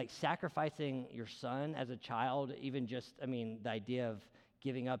idea of sacrificing your son as a child, even just, the idea of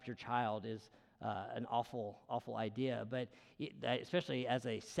giving up your child is an awful, awful idea, but especially as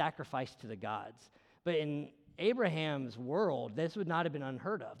a sacrifice to the gods. But in Abraham's world, this would not have been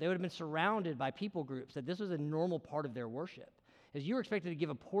unheard of. They would have been surrounded by people groups that this was a normal part of their worship. As you were expected to give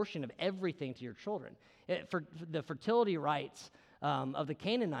a portion of everything to your children. For the fertility rites of the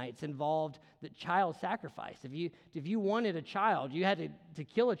Canaanites involved the child sacrifice. If you wanted a child, you had to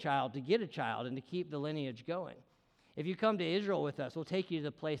kill a child to get a child and to keep the lineage going. If you come to Israel with us, we'll take you to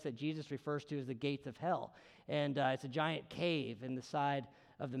the place that Jesus refers to as the gates of hell. And it's a giant cave in the side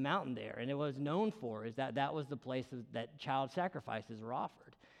of the mountain there. And it was known for is that was the place that child sacrifices were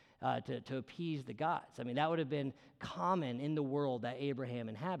offered. To appease the gods. That would have been common in the world that Abraham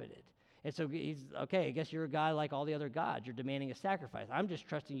inhabited. And so he's, okay, I guess you're a guy like all the other gods. You're demanding a sacrifice. I'm just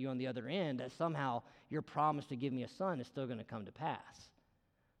trusting you on the other end that somehow your promise to give me a son is still going to come to pass.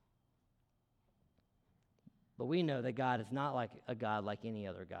 But we know that God is not like a God like any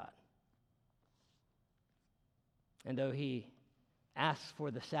other God. And though he asks for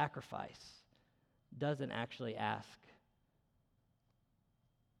the sacrifice, doesn't actually ask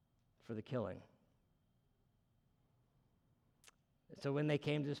for the killing. So when they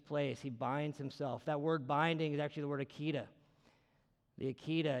came to this place, he binds himself. That word binding is actually the word akida. The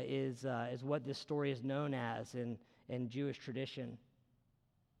akida is what this story is known as in Jewish tradition.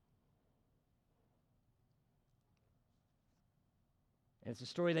 And it's a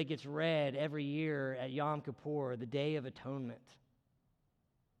story that gets read every year at Yom Kippur, the Day of Atonement.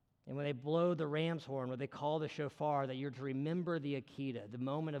 And when they blow the ram's horn, when they call the shofar, that you're to remember the akida, the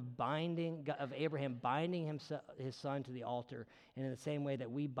moment of Abraham binding his son to the altar, and in the same way that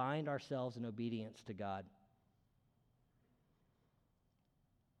we bind ourselves in obedience to God.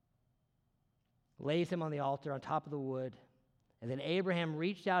 Lays him on the altar on top of the wood, and then Abraham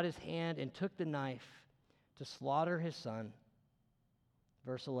reached out his hand and took the knife to slaughter his son.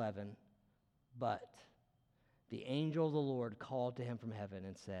 Verse 11, but the angel of the Lord called to him from heaven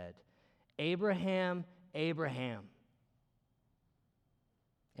and said, Abraham, Abraham.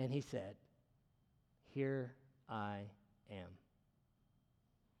 And he said, here I am.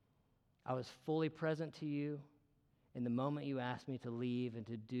 I was fully present to you in the moment you asked me to leave and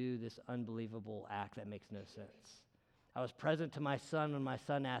to do this unbelievable act that makes no sense. I was present to my son when my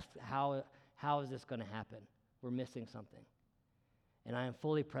son asked, how is this going to happen? We're missing something. And I am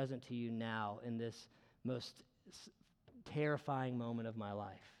fully present to you now in this most terrifying moment of my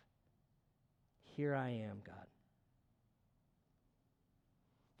life. Here I am, God.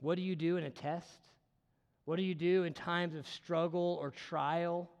 What do you do in a test? What do you do in times of struggle or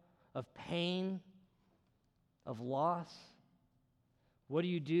trial, of pain, of loss? What do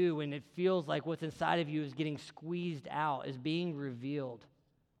you do when it feels like what's inside of you is getting squeezed out, is being revealed?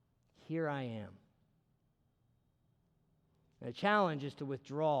 Here I am. And the challenge is to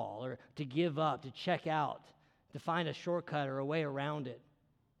withdraw or to give up, to check out, to find a shortcut or a way around it,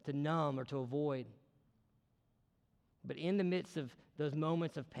 to numb or to avoid. But in the midst of those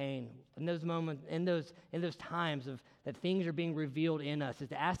moments of pain, in those moments, in those times of that things are being revealed in us, is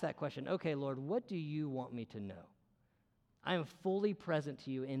to ask that question, okay, Lord, what do you want me to know? I am fully present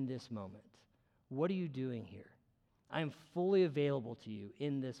to you in this moment. What are you doing here? I am fully available to you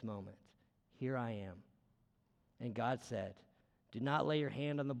in this moment. Here I am. And God said, do not lay your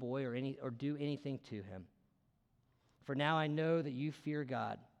hand on the boy or do anything to him. For now I know that you fear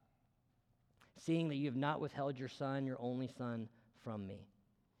God, seeing that you have not withheld your son, your only son, from me.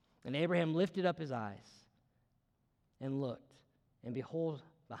 And Abraham lifted up his eyes and looked, and behold,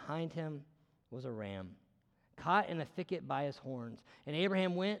 behind him was a ram, caught in a thicket by his horns. And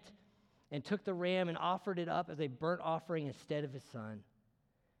Abraham went and took the ram and offered it up as a burnt offering instead of his son.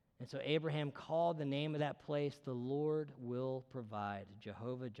 And so Abraham called the name of that place, the Lord will provide,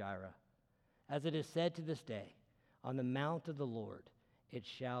 Jehovah Jireh. As it is said to this day, on the mount of the Lord it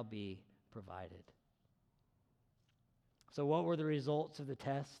shall be provided. So what were the results of the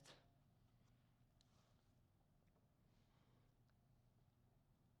test?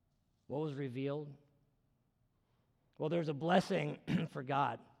 What was revealed? Well, there's a blessing for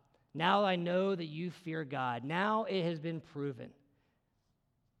God. Now I know that you fear God. Now it has been proven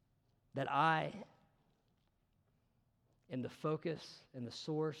that I am the focus and the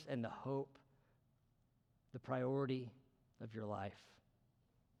source and the hope, the priority of your life.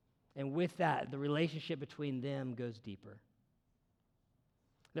 And with that, the relationship between them goes deeper.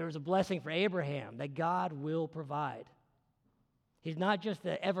 There was a blessing for Abraham that God will provide. He's not just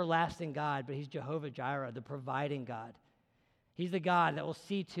the everlasting God, but he's Jehovah Jireh, the providing God. He's the God that will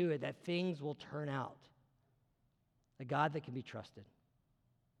see to it that things will turn out. A God that can be trusted.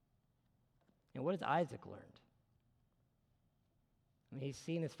 And what has Isaac learned? I mean, he's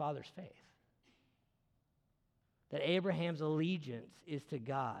seen his father's faith. That Abraham's allegiance is to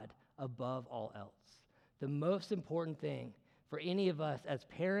God above all else. The most important thing for any of us as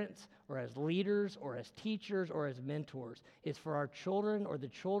parents or as leaders or as teachers or as mentors is for our children or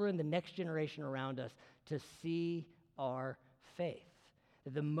the next generation around us to see our faith.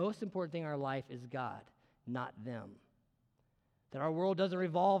 That the most important thing in our life is God, not them. That our world doesn't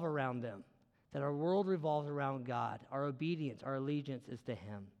revolve around them. That our world revolves around God. Our obedience, our allegiance is to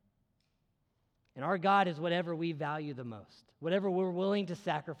him. And our God is whatever we value the most, whatever we're willing to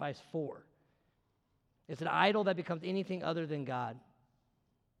sacrifice for. It's an idol that becomes anything other than God.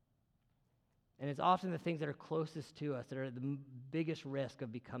 And it's often the things that are closest to us that are the biggest risk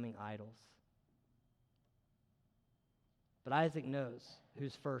of becoming idols. But Isaac knows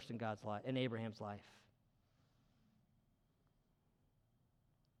who's first in God's life, in Abraham's life.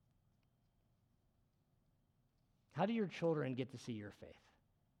 How do your children get to see your faith?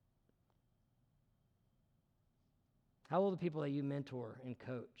 How will the people that you mentor and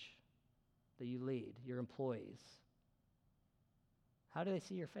coach, that you lead, your employees, how do they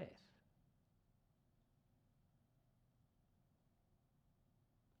see your faith?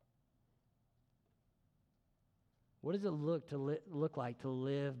 What does it look like to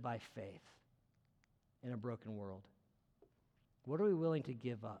live by faith in a broken world? What are we willing to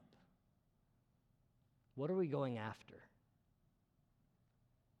give up? What are we going after?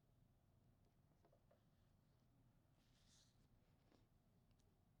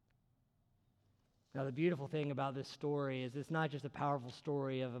 Now, the beautiful thing about this story is it's not just a powerful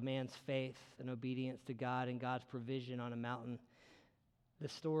story of a man's faith and obedience to God and God's provision on a mountain.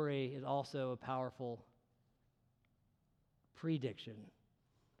 This story is also a powerful prediction,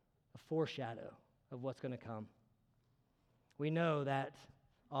 a foreshadow of what's going to come. We know that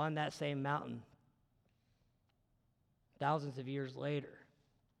on that same mountain, thousands of years later,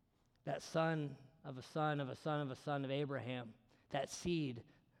 that son of a son of a son of a son of Abraham, that seed,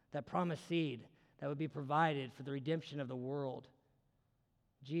 that promised seed that would be provided for the redemption of the world,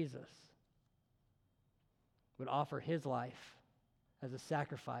 Jesus would offer his life as a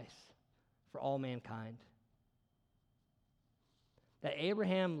sacrifice for all mankind. That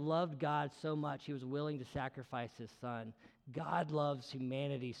Abraham loved God so much he was willing to sacrifice his son. God loves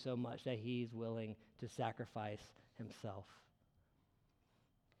humanity so much that he's willing to sacrifice himself.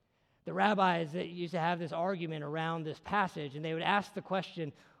 The rabbis that used to have this argument around this passage, and they would ask the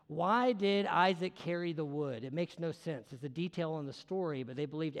question, Why did Isaac carry the wood? It makes no sense. It's a detail in the story, but they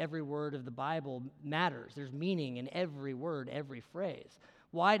believed every word of the Bible matters. There's meaning in every word, every phrase.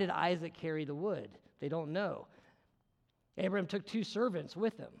 Why did Isaac carry the wood? They don't know. Abraham took 2 servants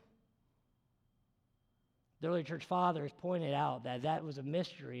with him. The early church fathers pointed out that that was a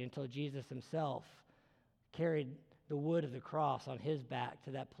mystery until Jesus himself carried the wood of the cross on his back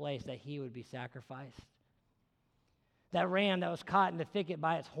to that place that he would be sacrificed. That ram that was caught in the thicket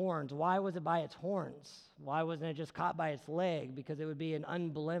by its horns, why was it by its horns? Why wasn't it just caught by its leg? Because it would be an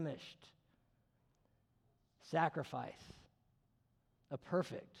unblemished sacrifice, a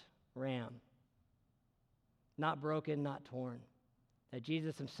perfect ram, not broken, not torn. That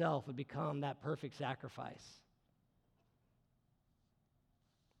Jesus himself would become that perfect sacrifice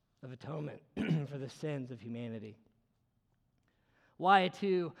of atonement for the sins of humanity. Why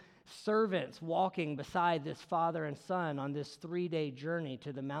 2 servants walking beside this father and son on this 3-day journey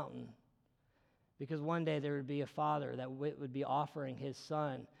to the mountain? Because one day there would be a father that would be offering his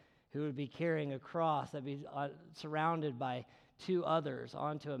son, who would be carrying a cross that would be surrounded by 2 others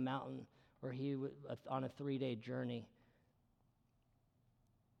onto a mountain where he would on a 3-day journey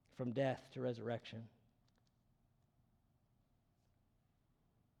from death to resurrection.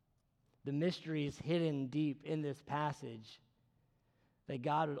 The mysteries hidden deep in this passage that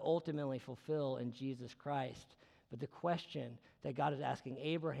God would ultimately fulfill in Jesus Christ. But the question that God is asking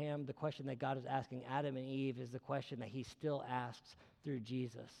Abraham, the question that God is asking Adam and Eve, is the question that he still asks through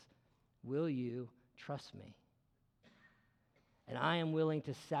Jesus. Will you trust me? And I am willing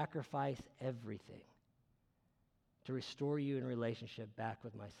to sacrifice everything to restore you in relationship back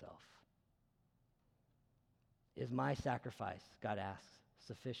with myself. Is my sacrifice, God asks,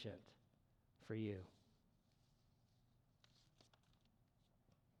 sufficient for you?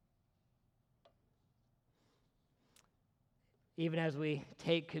 Even as we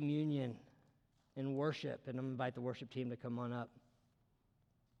take communion in worship, and I'm going to invite the worship team to come on up,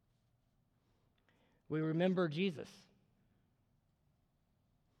 we remember Jesus,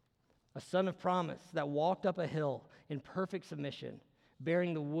 a son of promise that walked up a hill in perfect submission,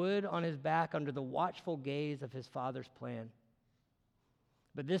 bearing the wood on his back under the watchful gaze of his Father's plan.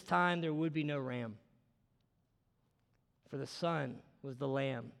 But this time there would be no ram, for the Son was the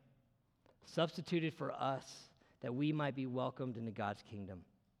Lamb, substituted for us, that we might be welcomed into God's kingdom,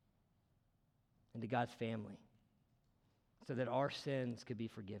 into God's family, so that our sins could be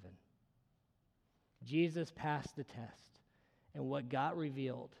forgiven. Jesus passed the test, and what got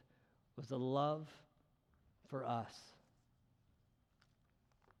revealed was the love for us,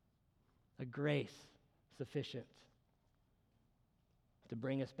 a grace sufficient to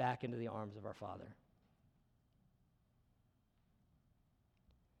bring us back into the arms of our Father.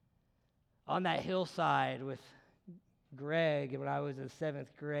 On that hillside with Greg, when I was in 7th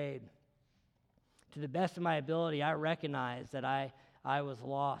grade, to the best of my ability, I recognized that I was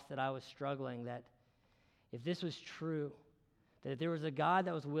lost, that I was struggling, that if this was true, that if there was a God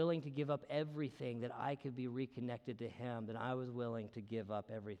that was willing to give up everything that I could be reconnected to him, then I was willing to give up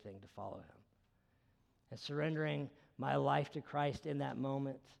everything to follow him. And surrendering my life to Christ in that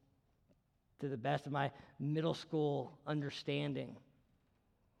moment, to the best of my middle school understanding,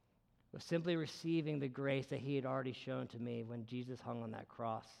 was simply receiving the grace that he had already shown to me when Jesus hung on that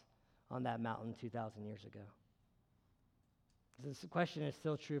cross on that mountain 2,000 years ago. This question is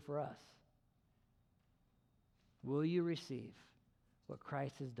still true for us. Will you receive what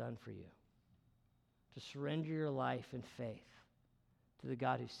Christ has done for you? To surrender your life in faith to the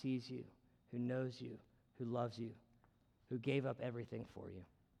God who sees you, who knows you, who loves you, who gave up everything for you.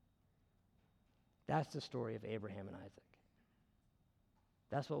 That's the story of Abraham and Isaac.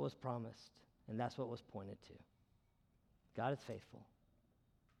 That's what was promised, and that's what was pointed to. God is faithful,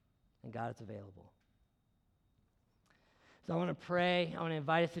 and God is available. So I want to pray. I want to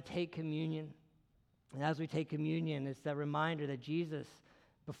invite us to take communion. And as we take communion, it's that reminder that Jesus,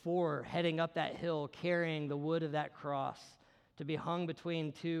 before heading up that hill, carrying the wood of that cross to be hung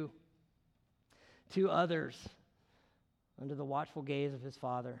between two others under the watchful gaze of his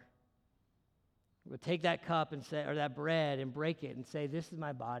Father, would take that cup and say, or that bread, and break it and say, "This is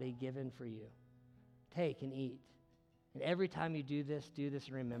my body given for you. Take and eat. And every time you do this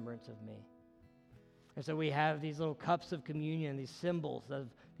in remembrance of me." And so we have these little cups of communion, these symbols of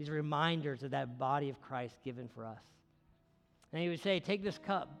these reminders of that body of Christ given for us. And he would say, "Take this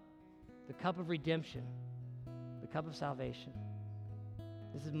cup, the cup of redemption, the cup of salvation.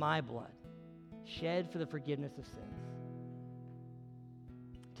 This is my blood, shed for the forgiveness of sins.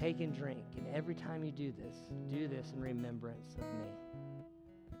 Take and drink, and every time you do this in remembrance of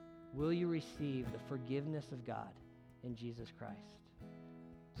me." Will you receive the forgiveness of God in Jesus Christ?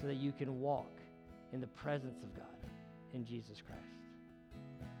 so that you can walk in the presence of God in Jesus Christ.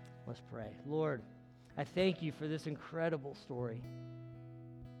 Let's pray. Lord, I thank you for this incredible story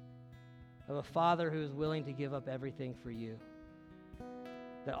of a father who is willing to give up everything for you.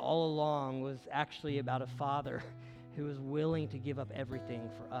 That all along was actually about a father who was willing to give up everything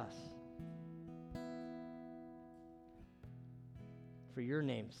for us. For your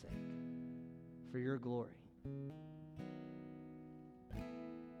name's sake, for your glory.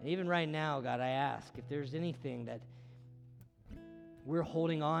 And even right now, God, I ask if there's anything that we're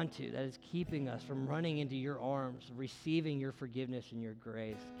holding on to that is keeping us from running into your arms, receiving your forgiveness and your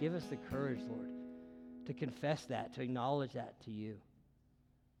grace, give us the courage, Lord, to confess that, to acknowledge that to you.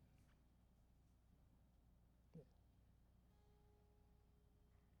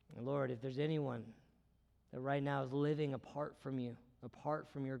 And Lord, if there's anyone that right now is living apart from you, apart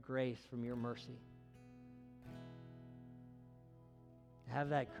from your grace, from your mercy, have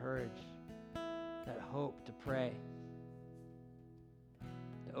that courage, that hope to pray,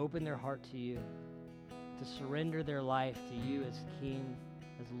 to open their heart to you, to surrender their life to you as King,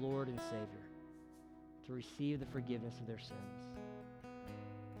 as Lord and Savior, to receive the forgiveness of their sins,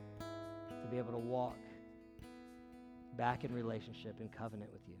 to be able to walk back in relationship and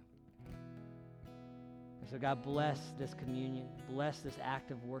covenant with you. And so God, bless this communion, bless this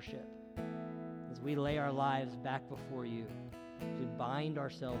act of worship as we lay our lives back before you, to bind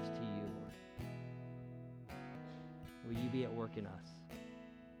ourselves to you, Lord. Will you be at work in us?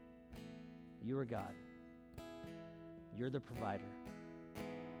 You are God. You're the provider.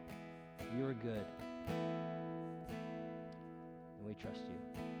 You are good. And we trust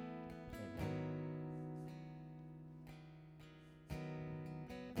you.